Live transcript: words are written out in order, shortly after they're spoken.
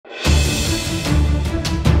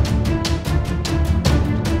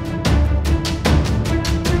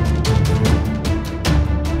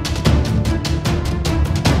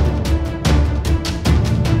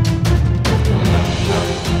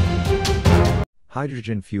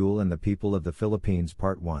Hydrogen Fuel and the People of the Philippines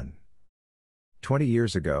Part 1. 20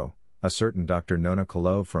 years ago, a certain Dr. Nona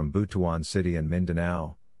Calo from Butuan City in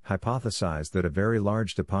Mindanao hypothesized that a very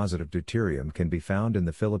large deposit of deuterium can be found in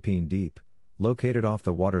the Philippine Deep, located off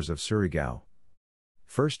the waters of Surigao.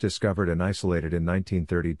 First discovered and isolated in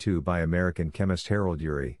 1932 by American chemist Harold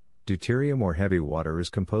Urey, deuterium or heavy water is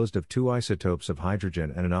composed of two isotopes of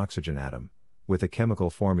hydrogen and an oxygen atom, with a chemical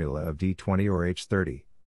formula of D20 or H30.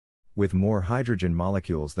 With more hydrogen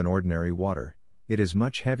molecules than ordinary water, it is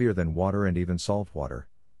much heavier than water and even salt water,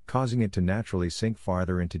 causing it to naturally sink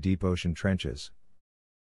farther into deep ocean trenches.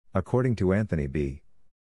 According to Anthony B.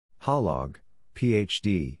 Halog,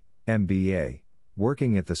 Ph.D., MBA,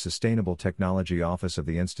 working at the Sustainable Technology Office of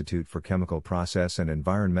the Institute for Chemical Process and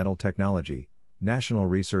Environmental Technology, National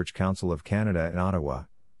Research Council of Canada in Ottawa,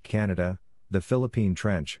 Canada, the Philippine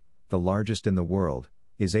Trench, the largest in the world,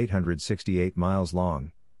 is 868 miles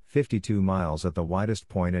long, 52 miles at the widest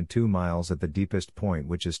point and 2 miles at the deepest point,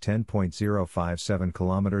 which is 10.057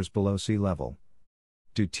 kilometers below sea level.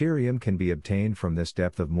 Deuterium can be obtained from this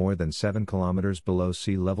depth of more than 7 kilometers below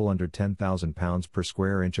sea level under 10,000 pounds per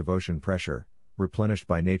square inch of ocean pressure, replenished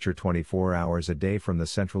by nature 24 hours a day from the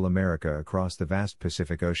Central America across the vast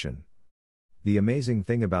Pacific Ocean. The amazing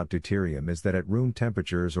thing about deuterium is that at room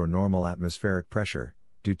temperatures or normal atmospheric pressure,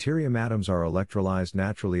 deuterium atoms are electrolyzed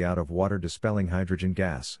naturally out of water, dispelling hydrogen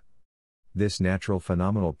gas. This natural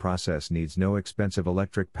phenomenal process needs no expensive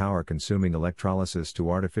electric power consuming electrolysis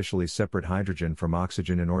to artificially separate hydrogen from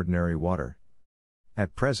oxygen in ordinary water.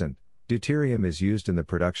 At present, deuterium is used in the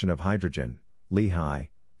production of hydrogen, LEHI,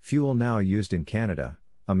 fuel now used in Canada,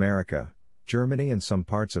 America, Germany and some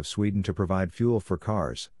parts of Sweden to provide fuel for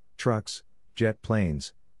cars, trucks, jet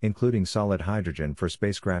planes, including solid hydrogen for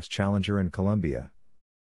spacecrafts Challenger and Columbia.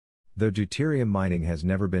 Though deuterium mining has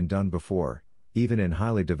never been done before, even in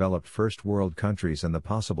highly developed first world countries, and the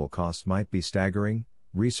possible costs might be staggering,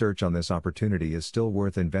 research on this opportunity is still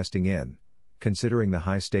worth investing in, considering the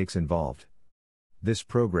high stakes involved. This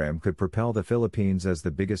program could propel the Philippines as the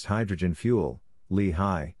biggest hydrogen fuel,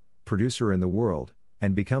 LEHI, producer in the world,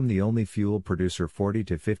 and become the only fuel producer 40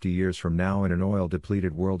 to 50 years from now in an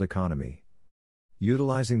oil-depleted world economy.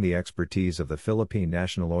 Utilizing the expertise of the Philippine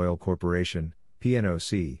National Oil Corporation,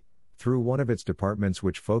 PNOC, through one of its departments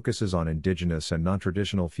which focuses on indigenous and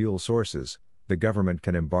non-traditional fuel sources, the government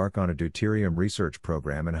can embark on a deuterium research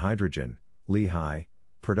program and hydrogen, LEHI,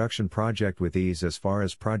 production project with ease as far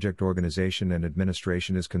as project organization and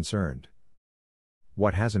administration is concerned.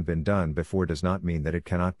 What hasn't been done before does not mean that it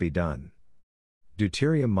cannot be done.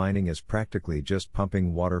 Deuterium mining is practically just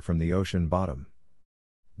pumping water from the ocean bottom.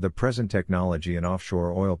 The present technology in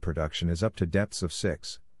offshore oil production is up to depths of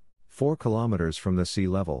 6.4 kilometers from the sea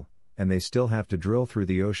level, and they still have to drill through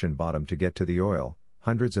the ocean bottom to get to the oil,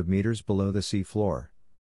 hundreds of meters below the sea floor.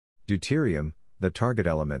 Deuterium, the target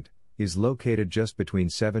element, is located just between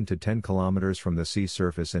 7 to 10 kilometers from the sea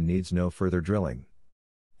surface and needs no further drilling.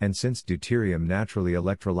 And since deuterium naturally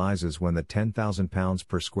electrolyzes when the 10,000 pounds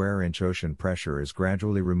per square inch ocean pressure is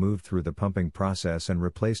gradually removed through the pumping process and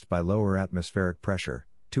replaced by lower atmospheric pressure,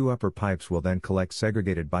 two upper pipes will then collect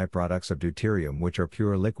segregated byproducts of deuterium, which are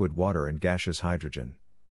pure liquid water and gaseous hydrogen.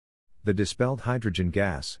 The dispelled hydrogen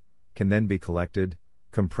gas can then be collected,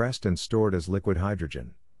 compressed and stored as liquid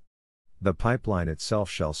hydrogen. The pipeline itself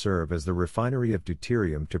shall serve as the refinery of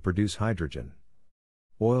deuterium to produce hydrogen.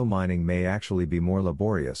 Oil mining may actually be more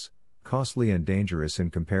laborious, costly and dangerous in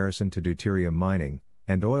comparison to deuterium mining,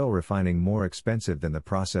 and oil refining more expensive than the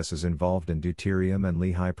processes involved in deuterium and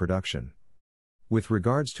LEHI production. With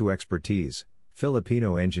regards to expertise,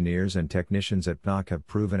 Filipino engineers and technicians at PNOC have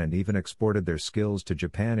proven and even exported their skills to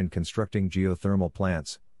Japan in constructing geothermal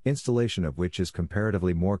plants, installation of which is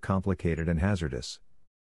comparatively more complicated and hazardous.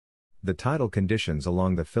 The tidal conditions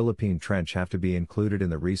along the Philippine Trench have to be included in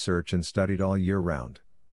the research and studied all year round.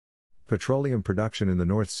 Petroleum production in the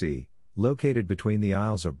North Sea, located between the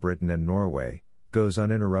Isles of Britain and Norway, goes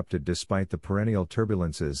uninterrupted despite the perennial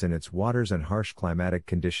turbulences in its waters and harsh climatic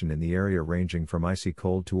condition in the area ranging from icy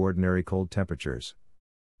cold to ordinary cold temperatures.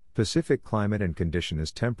 Pacific climate and condition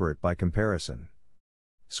is temperate by comparison.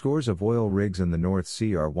 Scores of oil rigs in the North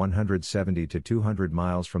Sea are 170 to 200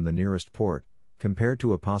 miles from the nearest port, compared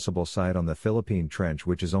to a possible site on the Philippine Trench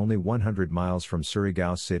which is only 100 miles from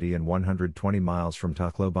Surigao City and 120 miles from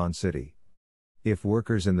Tacloban City. If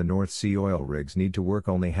workers in the North Sea oil rigs need to work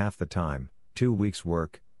only half the time, 2 weeks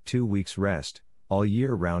work, 2 weeks rest, all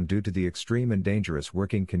year round due to the extreme and dangerous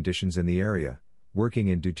working conditions in the area, working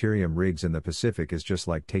in deuterium rigs in the Pacific is just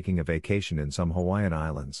like taking a vacation in some Hawaiian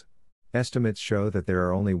islands. Estimates show that there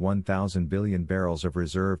are only 1,000 billion barrels of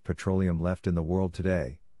reserve petroleum left in the world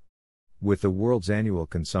today. With the world's annual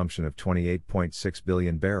consumption of 28.6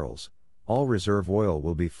 billion barrels, all reserve oil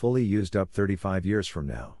will be fully used up 35 years from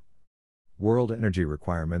now. World energy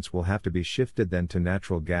requirements will have to be shifted then to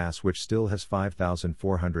natural gas, which still has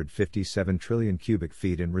 5,457 trillion cubic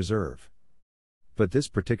feet in reserve. But this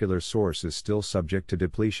particular source is still subject to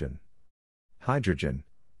depletion. Hydrogen,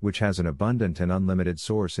 which has an abundant and unlimited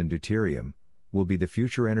source in deuterium, will be the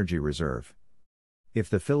future energy reserve. If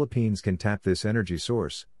the Philippines can tap this energy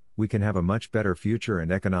source, we can have a much better future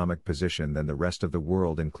and economic position than the rest of the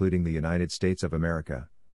world, including the United States of America.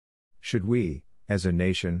 Should we, as a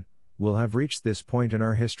nation, will have reached this point in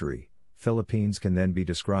our history, Philippines can then be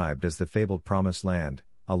described as the fabled promised land,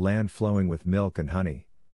 a land flowing with milk and honey.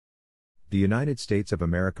 The United States of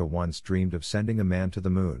America once dreamed of sending a man to the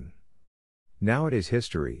moon. Now it is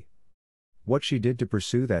history. What she did to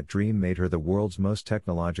pursue that dream made her the world's most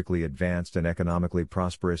technologically advanced and economically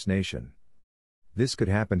prosperous nation. This could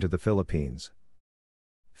happen to the Philippines.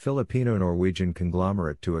 Filipino-Norwegian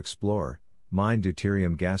conglomerate to explore, mine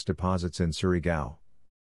deuterium gas deposits in Surigao.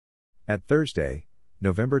 At Thursday,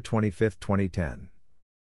 November 25, 2010.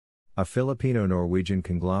 A Filipino-Norwegian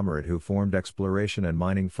conglomerate who formed exploration and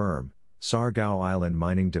mining firm, Surigao Island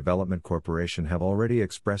Mining Development Corporation, have already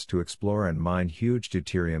expressed to explore and mine huge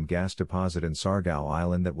deuterium gas deposit in Surigao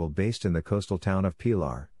Island that will be based in the coastal town of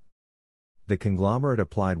Pilar. The conglomerate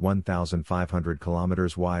applied 1,500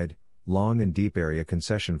 kilometers wide, long and deep area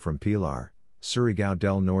concession from Pilar, Surigao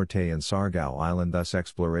del Norte and Surigao Island. Thus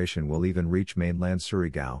exploration will even reach mainland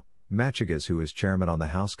Surigao, Machigas, who is chairman on the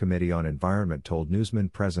House Committee on Environment, told newsmen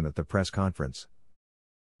present at the press conference.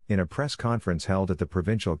 In a press conference held at the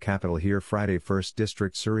provincial capital here Friday, 1st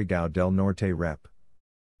District Surigao del Norte Rep.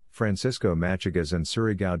 Francisco Machigas and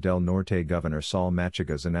Surigao del Norte Governor Saul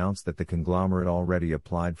Machigas announced that the conglomerate already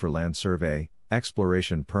applied for land survey,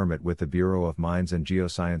 exploration permit with the Bureau of Mines and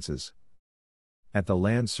Geosciences. At the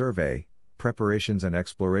land survey, preparations and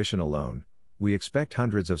exploration alone, we expect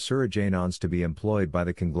hundreds of Suriganons to be employed by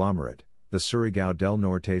the conglomerate, the Surigao del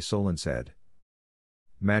Norte Solon said.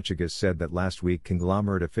 Machigas said that last week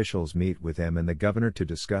conglomerate officials meet with him and the governor to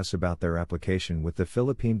discuss about their application with the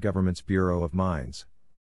Philippine government's Bureau of Mines.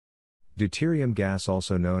 Deuterium gas,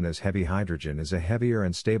 also known as heavy hydrogen, is a heavier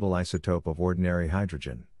and stable isotope of ordinary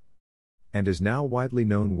hydrogen, and is now widely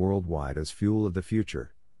known worldwide as fuel of the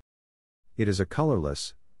future. It is a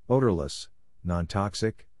colorless, odorless,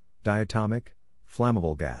 non-toxic, diatomic,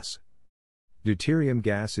 flammable gas. Deuterium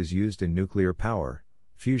gas is used in nuclear power,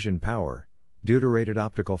 fusion power, deuterated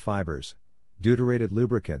optical fibers, deuterated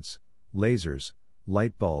lubricants, lasers,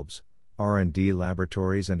 light bulbs, R&D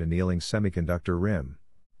laboratories and annealing semiconductor rim.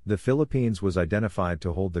 The Philippines was identified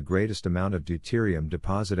to hold the greatest amount of deuterium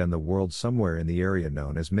deposit in the world somewhere in the area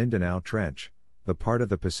known as Mindanao Trench, the part of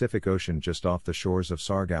the Pacific Ocean just off the shores of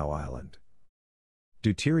Surigao Island.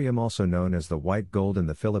 Deuterium, also known as the white gold in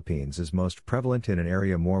the Philippines, is most prevalent in an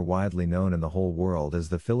area more widely known in the whole world as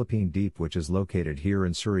the Philippine Deep, which is located here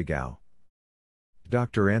in Surigao.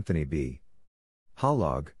 Dr. Anthony B.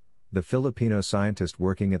 Halog, the Filipino scientist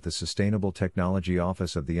working at the Sustainable Technology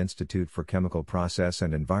Office of the Institute for Chemical Process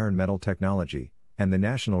and Environmental Technology, and the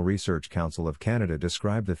National Research Council of Canada,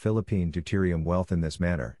 described the Philippine deuterium wealth in this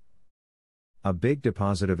manner. A big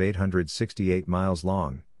deposit of 868 miles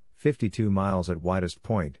long, 52 miles at widest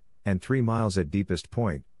point, and 3 miles at deepest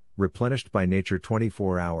point, replenished by nature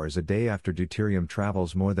 24 hours a day after deuterium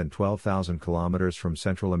travels more than 12,000 kilometers from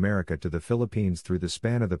Central America to the Philippines through the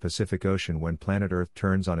span of the Pacific Ocean when planet Earth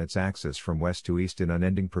turns on its axis from west to east in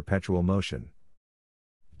unending perpetual motion.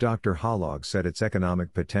 Dr. Halog said its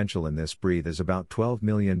economic potential in this breath is about 12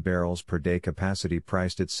 million barrels per day capacity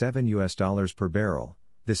priced at $7 per barrel.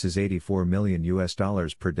 This is $84 million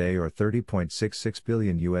per day or $30.66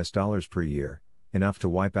 billion per year. Enough to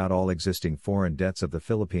wipe out all existing foreign debts of the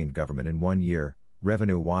Philippine government in 1 year,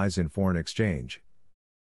 revenue-wise in foreign exchange.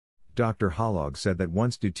 Dr. Halog said that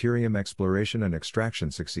once deuterium exploration and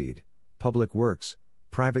extraction succeed, public works,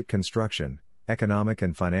 private construction, economic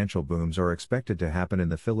and financial booms are expected to happen in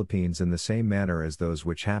the Philippines in the same manner as those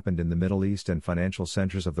which happened in the Middle East and financial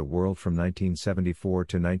centers of the world from 1974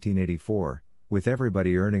 to 1984, with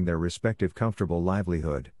everybody earning their respective comfortable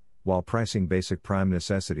livelihood, while pricing basic prime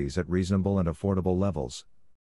necessities at reasonable and affordable levels.